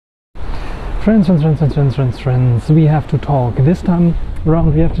Friends, we have to talk. This time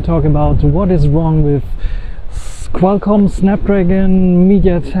around we have to talk about what is wrong with Qualcomm Snapdragon,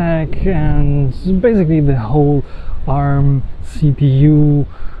 MediaTek, and basically the whole ARM CPU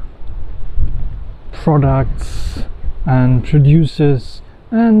products and producers,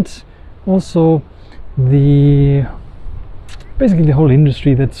 and also basically the whole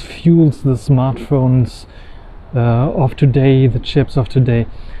industry that fuels the smartphones of today, the chips of today.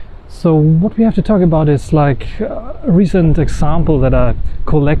 So what we have to talk about is like a recent example that I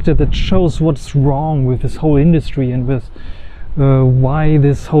collected that shows what's wrong with this whole industry and with why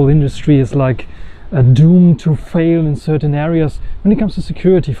this whole industry is like doomed to fail in certain areas when it comes to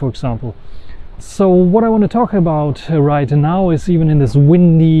security, for example. So what I want to talk about right now is, even in this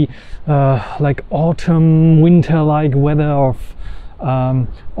windy like autumn winter-like weather of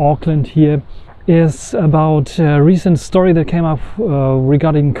Auckland here, is about a recent story that came up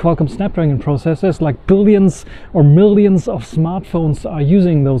regarding Qualcomm Snapdragon processors. Like billions or millions of smartphones are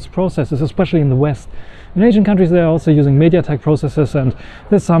using those processors, especially in the West. In Asian countries they are also using MediaTek processors, and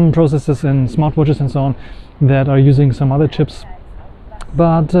there's some processors in smartwatches and so on that are using some other chips.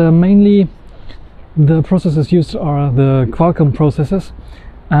 But mainly the processors used are the Qualcomm processors,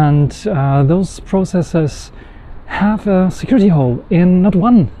 and those processors have a security hole in not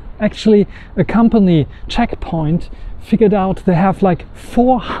one. Actually, a company, Checkpoint, figured out they have like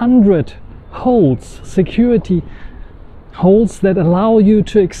 400 holes, security holes, that allow you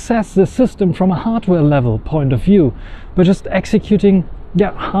to access the system from a hardware level point of view by just executing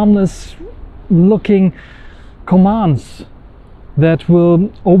harmless looking commands that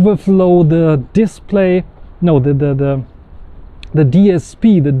will overflow the display, the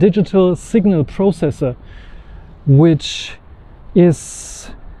DSP, the digital signal processor, which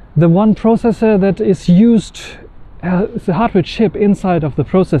is the one processor that is used as a hardware chip inside of the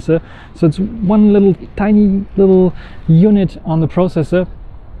processor. So it's one little tiny little unit on the processor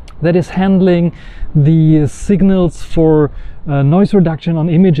that is handling the signals for noise reduction on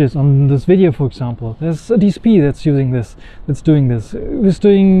images, on this video, for example. There's a DSP that's using this, that's doing this. It's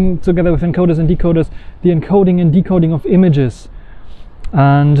doing, together with encoders and decoders, the encoding and decoding of images.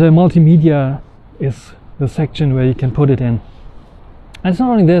 And multimedia is the section where you can put it in. And it's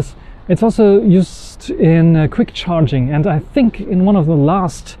not only this, it's also used in quick charging. And I think in one of the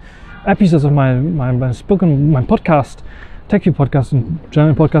last episodes of my podcast, TechView podcast, and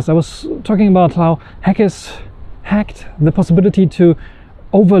German podcast, I was talking about how hackers hacked the possibility to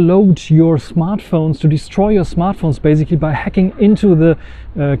overload your smartphones, to destroy your smartphones basically by hacking into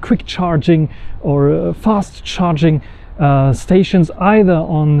the quick charging or fast charging stations, either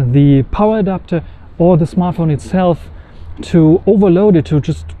on the power adapter or the smartphone itself, to overload it, to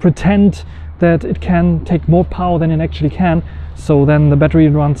just pretend that it can take more power than it actually can. So then the battery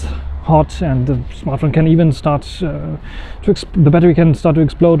runs hot and the smartphone can even start the battery can start to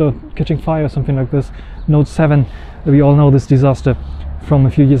explode or catching fire or something like this. Note 7, we all know this disaster from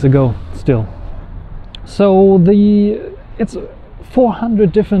a few years ago still. So it's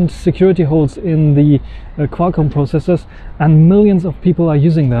 400 different security holes in the Qualcomm processors, and millions of people are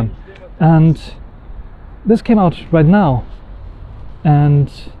using them. And this came out right now,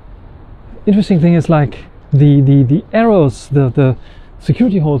 and interesting thing is, like, the errors, the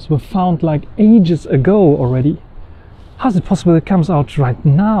security holes were found like ages ago already. How is it possible it comes out right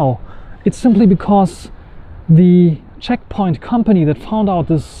now? It's simply because the Checkpoint company that found out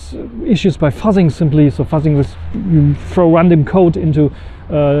this issues by fuzzing, simply. So fuzzing is, you throw random code into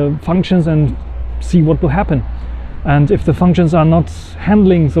functions and see what will happen. And if the functions are not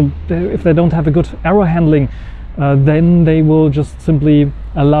handling, so if they don't have a good error handling, then they will just simply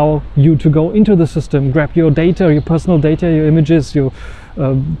allow you to go into the system, grab your data, your personal data, your images, your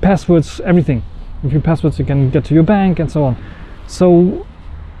passwords, everything. With your passwords you can get to your bank and so on. So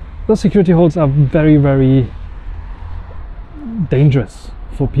those security holes are very, very dangerous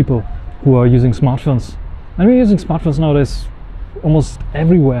for people who are using smartphones. And we're using smartphones nowadays almost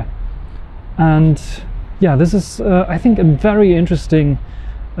everywhere. And yeah, this is I think a very interesting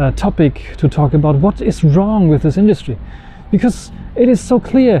topic to talk about. What is wrong with this industry? Because it is so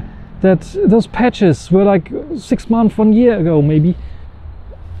clear that those patches were like 6 months, 1 year ago maybe,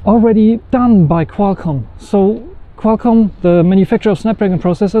 already done by Qualcomm. So Qualcomm, the manufacturer of Snapdragon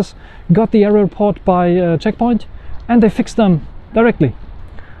processors, got the error report by Checkpoint, and they fixed them directly.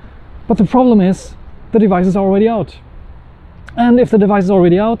 But the problem is the device is already out. And if the device is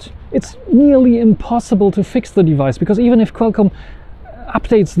already out, it's nearly impossible to fix the device, because even if Qualcomm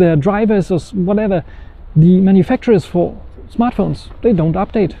updates their drivers or whatever, the manufacturers for smartphones, they don't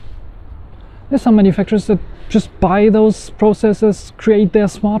update. There's some manufacturers that just buy those processors, create their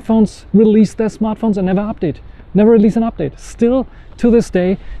smartphones, release their smartphones and never update, never release an update. Still, to this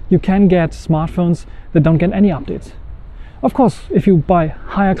day, you can get smartphones that don't get any updates. Of course, if you buy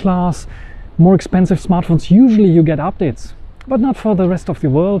higher class, more expensive smartphones, usually you get updates, but not for the rest of the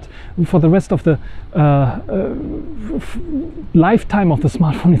world, for the rest of the lifetime of the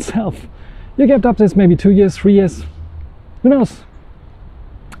smartphone itself. You get updates maybe 2 years, 3 years, who knows?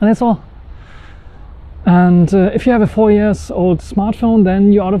 And that's all. And if you have a 4 years old smartphone,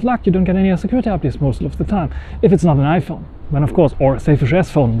 then you're out of luck. You don't get any security updates most of the time. If it's not an iPhone, then of course, or a Safish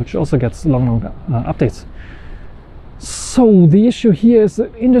S phone, which also gets long updates. So the issue here is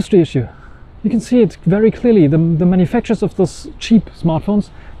the industry issue. You can see it very clearly. The manufacturers of those cheap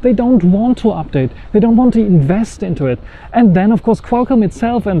smartphones, they don't want to update. They don't want to invest into it. And then of course Qualcomm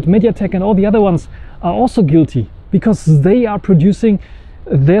itself and MediaTek and all the other ones are also guilty, because they are producing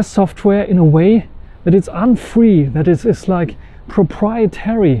their software in a way that it's unfree, that it's like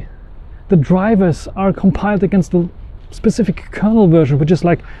proprietary. The drivers are compiled against the specific kernel version, which is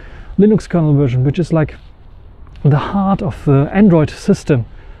like Linux kernel version, which is like the heart of the Android system.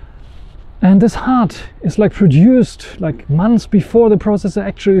 And this heart is like produced like months before the processor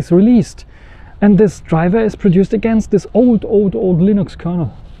actually is released. And this driver is produced against this old Linux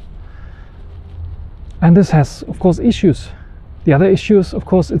kernel. And this has, of course, issues. The other issue is, of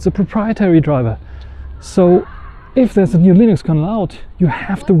course, it's a proprietary driver. So if there's a new Linux kernel out, you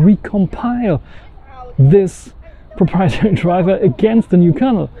have to recompile this proprietary driver against the new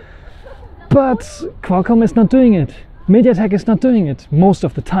kernel. But Qualcomm is not doing it. MediaTek is not doing it most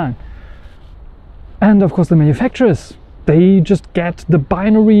of the time. And of course the manufacturers, they just get the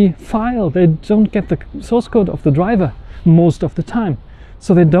binary file. They don't get the source code of the driver most of the time.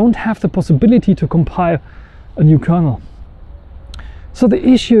 So they don't have the possibility to compile a new kernel. So the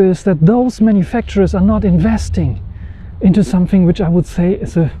issue is that those manufacturers are not investing into something which I would say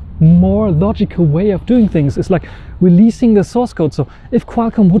is a more logical way of doing things. It's like releasing the source code. So if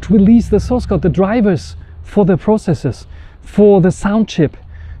Qualcomm would release the source code, the drivers for the processors, for the sound chip,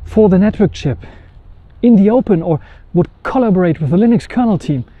 for the network chip, in the open, or would collaborate with the Linux kernel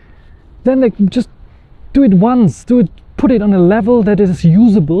team, then they just do it once, put it on a level that is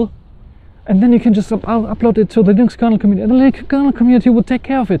usable, and then you can just upload it to the Linux kernel community, and the Linux kernel community will take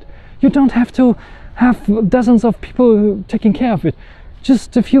care of it. You don't have to have dozens of people taking care of it.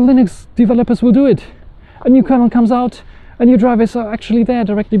 Just a few Linux developers will do it. A new kernel comes out, and new drivers are actually there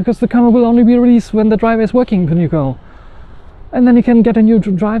directly, because the kernel will only be released when the driver is working, the new kernel. And then you can get a new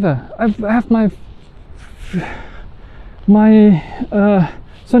driver. I have my Sony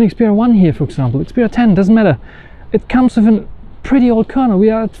Xperia 1 here, for example, Xperia 10, doesn't matter. It comes with a pretty old kernel. We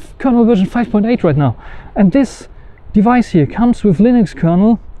are at kernel version 5.8 right now. And this device here comes with Linux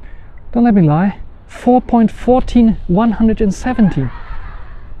kernel, don't let me lie, 4.14.117.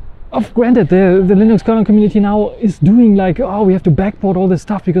 Granted, the Linux kernel community now is doing like, oh, we have to backport all this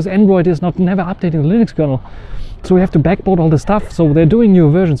stuff because Android is never updating the Linux kernel. So we have to backport all the stuff, so they're doing new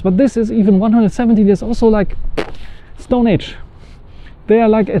versions. But this is even 117 is also like Stone Age. They are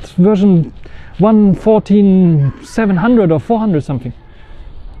like it's version 1.14.700 or 400 something.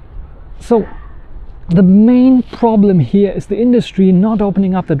 So the main problem here is the industry not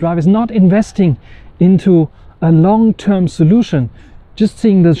opening up the drivers, not investing into a long-term solution, just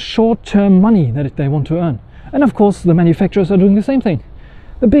seeing the short-term money that they want to earn. And of course the manufacturers are doing the same thing.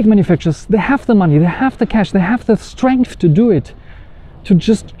 The big manufacturers, they have the money, they have the cash, they have the strength to do it, to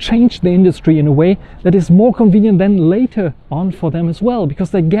just change the industry in a way that is more convenient than later on for them as well,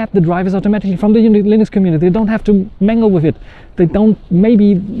 because they get the drivers automatically from the Linux community. They don't have to mangle with it. They don't,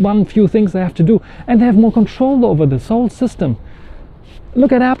 maybe one few things they have to do, and they have more control over this whole system.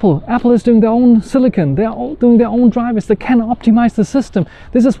 Look at Apple. Apple is doing their own silicon. They're all doing their own drivers. They can optimize the system.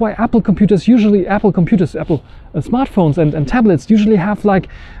 This is why Apple smartphones and tablets usually have like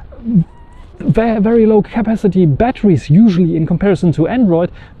very low capacity batteries, usually in comparison to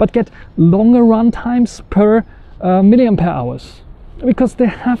Android, but get longer run times per milliampere hours, because they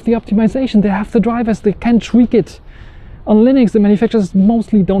have the optimization, they have the drivers, they can tweak it. On Linux, the manufacturers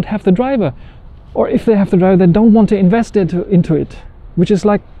mostly don't have the driver, or if they have the driver, they don't want to invest into it, which is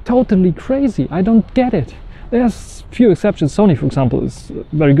like totally crazy. I don't get it. There's few exceptions. Sony, for example, is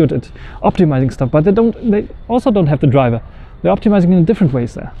very good at optimizing stuff, but they also don't have the driver. They're optimizing in different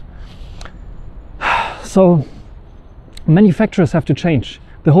ways there. So manufacturers have to change.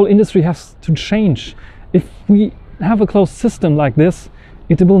 The whole industry has to change. If we have a closed system like this,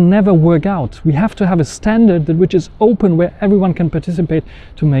 it will never work out. We have to have a standard which is open, where everyone can participate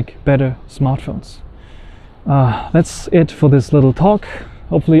to make better smartphones. That's it for this little talk.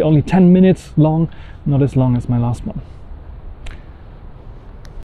 hopefully only 10 minutes long, not as long as my last one.